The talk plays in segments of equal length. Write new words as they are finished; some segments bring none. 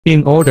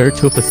In order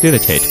to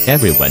facilitate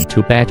everyone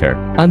to better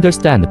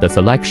understand the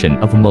selection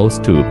of MOS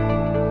tube,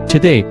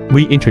 today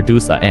we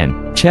introduce a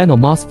N-channel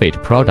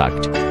MOSFET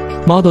product,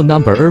 model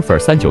number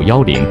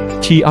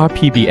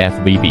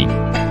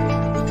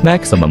IRFR3910TRPBF-VB.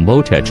 Maximum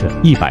voltage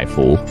 100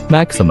 伏,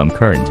 maximum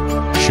current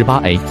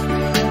 18A.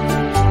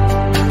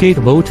 Gate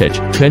voltage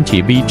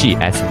 20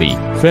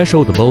 VGSV,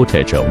 threshold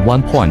voltage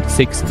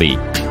 1.6 V.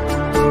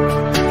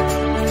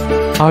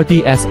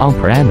 RDS on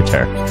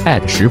parameter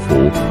at 10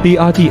 伏,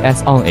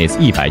 DRDS on is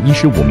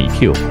 115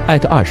 μQ,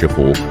 at 20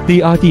 伏,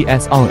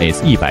 DRDS on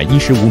is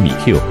 115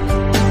 μQ.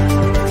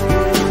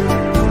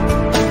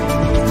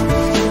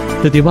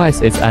 The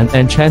device is an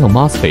N-channel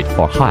MOSFET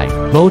for high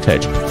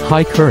voltage,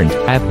 high current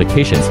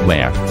applications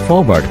where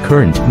forward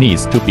current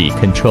needs to be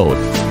controlled,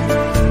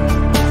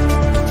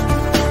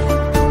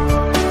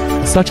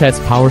 such as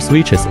power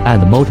switches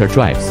and motor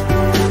drives.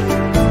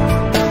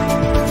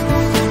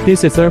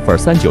 This is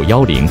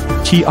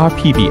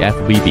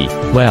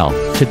IRFR3910TRPBF-VB. Well,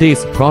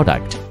 today's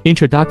product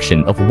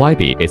introduction of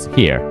VB is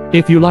here.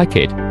 If you like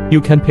it, you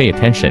can pay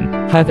attention.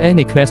 Have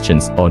any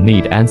questions or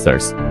need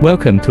answers?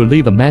 Welcome to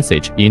leave a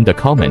message in the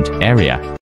comment area.